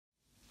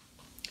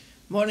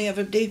Morning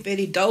everybody,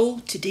 very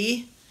dull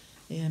today.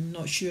 I'm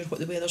not sure what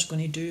the weather's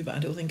going to do, but I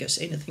don't think it's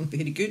anything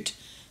very good.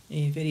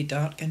 Very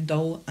dark and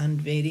dull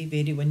and very,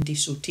 very windy,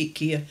 so take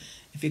care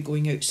if you're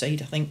going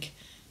outside. I think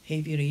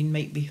heavy rain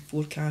might be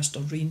forecast,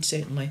 or rain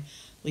certainly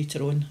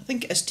later on. I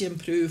think it is to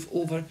improve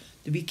over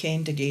the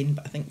weekend again,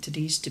 but I think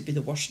today's to be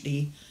the worst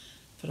day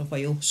for a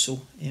while,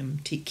 so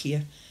take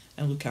care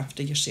and look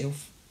after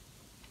yourself.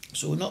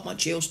 So not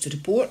much else to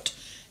report.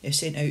 I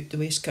sent out the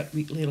West Kirk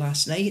Weekly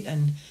last night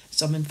and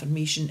some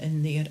information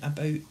in there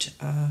about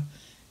a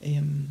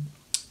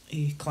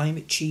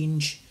climate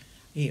change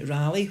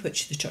rally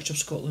which the Church of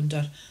Scotland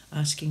are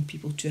asking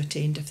people to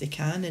attend if they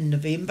can in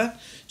November.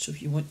 So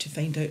if you want to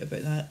find out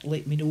about that,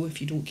 let me know if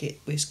you don't get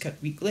West Kirk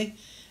Weekly.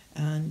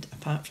 And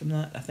apart from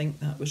that, I think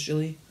that was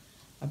really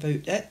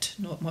about it.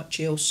 Not much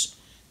else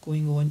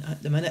going on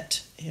at the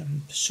minute,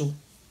 so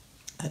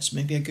that's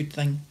maybe a good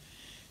thing.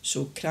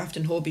 So craft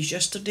and hobbies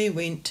yesterday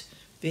went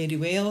very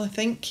well, I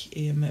think.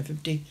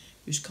 Everybody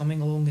who's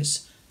coming along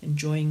is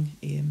enjoying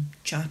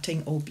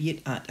chatting,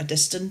 albeit at a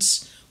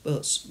distance. Well,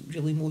 it's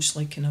really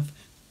mostly kind of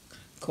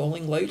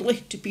calling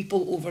loudly to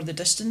people over the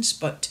distance,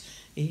 but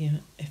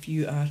if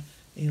you are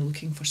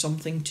looking for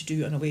something to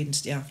do on a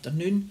Wednesday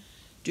afternoon,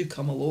 do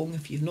come along.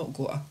 If you've not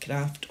got a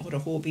craft or a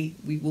hobby,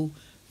 we will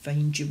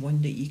find you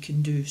one that you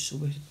can do. So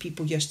we had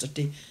people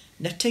yesterday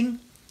knitting,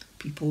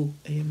 people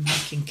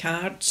making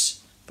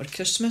cards for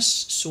Christmas,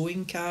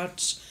 sewing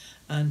cards,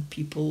 and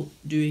people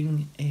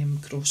doing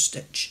cross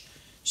stitch.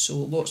 So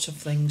lots of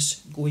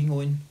things going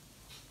on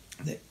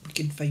that we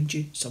can find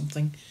you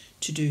something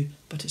to do.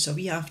 But it's a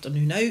wee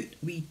afternoon out,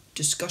 wee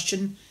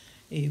discussion,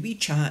 a wee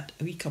chat,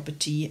 a wee cup of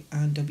tea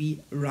and a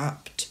wee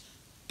wrapped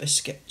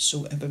biscuit.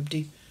 So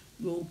everybody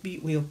will be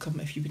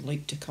welcome if you would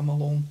like to come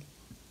along.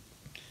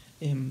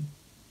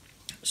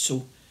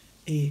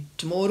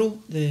 Tomorrow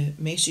the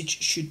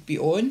message should be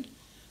on,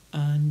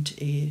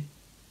 and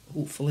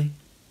hopefully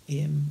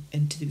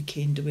into the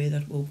weekend the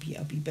weather will be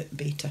a wee bit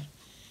better.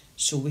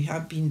 So we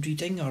have been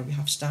reading, or we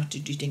have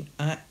started reading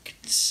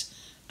Acts,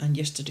 and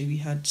yesterday we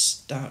had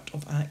start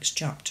of Acts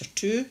chapter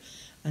 2,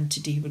 and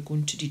today we're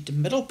going to read the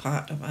middle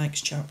part of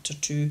Acts chapter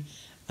 2,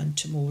 and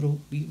tomorrow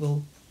we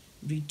will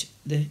read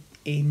the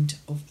end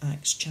of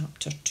Acts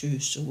chapter 2.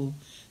 So we'll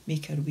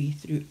make our way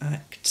through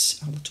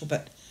Acts a little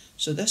bit.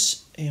 So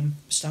this,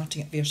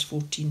 starting at verse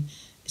 14,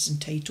 is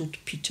entitled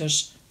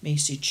Peter's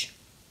Message.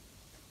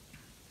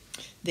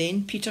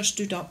 Then Peter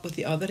stood up with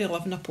the other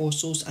 11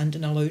 apostles and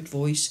in a loud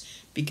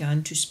voice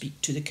began to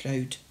speak to the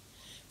crowd.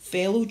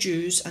 Fellow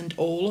Jews and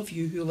all of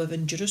you who live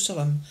in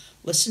Jerusalem,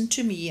 listen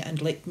to me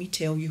and let me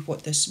tell you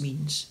what this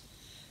means.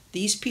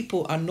 These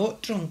people are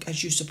not drunk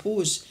as you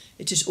suppose.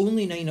 It is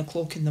only 9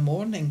 o'clock in the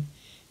morning.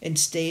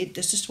 Instead,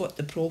 this is what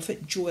the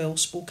prophet Joel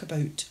spoke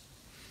about.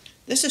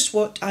 This is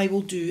what I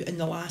will do in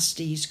the last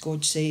days,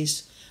 God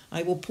says.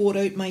 I will pour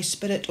out my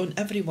spirit on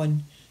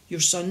everyone. Your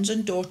sons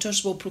and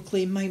daughters will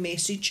proclaim my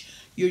message,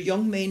 your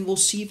young men will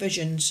see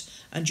visions,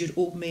 and your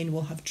old men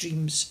will have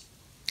dreams.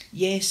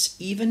 Yes,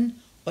 even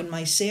on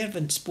my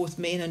servants, both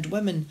men and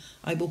women,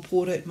 I will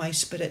pour out my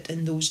spirit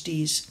in those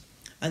days,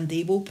 and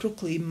they will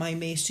proclaim my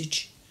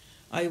message.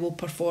 I will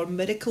perform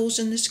miracles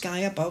in the sky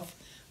above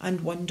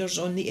and wonders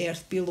on the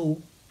earth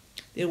below.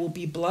 There will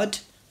be blood,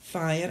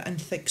 fire, and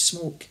thick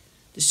smoke.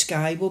 The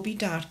sky will be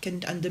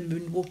darkened, and the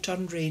moon will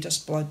turn red as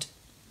blood,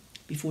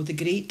 before the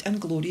great and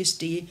glorious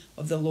day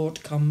of the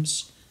Lord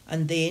comes,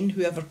 and then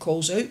whoever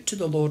calls out to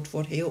the Lord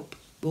for help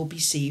will be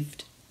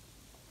saved.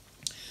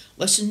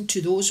 Listen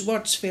to those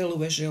words,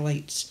 fellow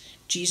Israelites.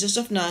 Jesus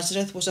of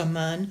Nazareth was a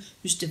man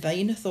whose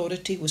divine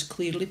authority was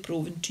clearly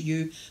proven to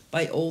you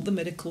by all the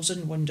miracles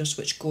and wonders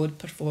which God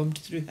performed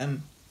through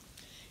him.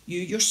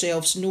 You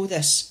yourselves know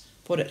this,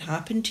 for it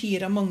happened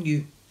here among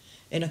you.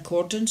 In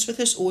accordance with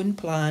his own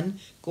plan,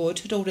 God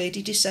had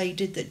already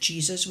decided that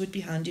Jesus would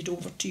be handed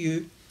over to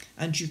you,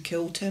 and you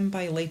killed him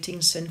by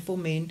letting sinful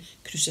men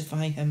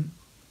crucify him.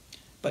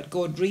 But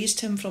God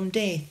raised him from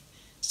death,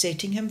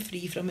 setting him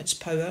free from its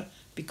power,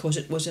 because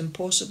it was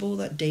impossible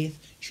that death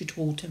should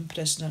hold him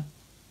prisoner.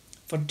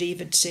 For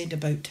David said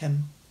about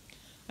him,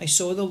 I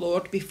saw the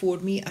Lord before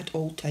me at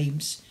all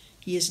times.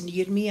 He is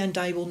near me, and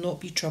I will not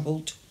be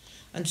troubled.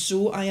 And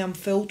so I am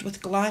filled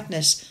with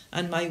gladness,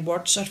 and my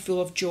words are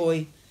full of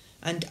joy.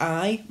 And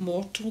I,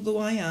 mortal though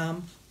I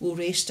am, will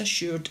rest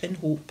assured in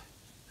hope,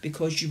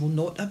 because you will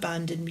not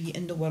abandon me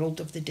in the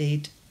world of the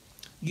dead.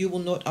 You will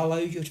not allow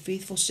your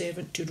faithful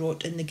servant to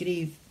rot in the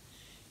grave.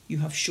 You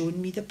have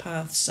shown me the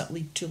paths that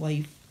lead to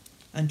life,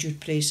 and your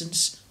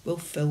presence will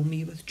fill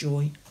me with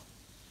joy.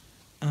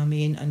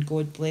 Amen, and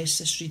God bless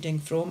this reading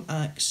from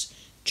Acts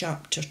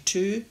chapter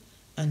 2,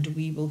 and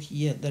we will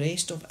hear the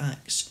rest of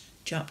Acts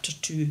chapter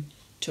 2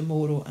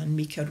 tomorrow and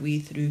make our way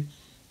through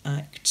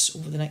Acts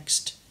over the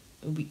next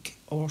week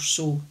or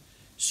so.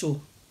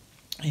 So,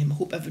 I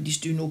hope everybody's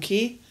doing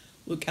okay.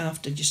 Look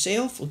after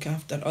yourself, look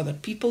after other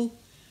people,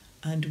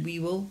 and we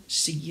will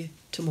see you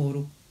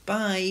tomorrow.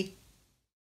 Bye.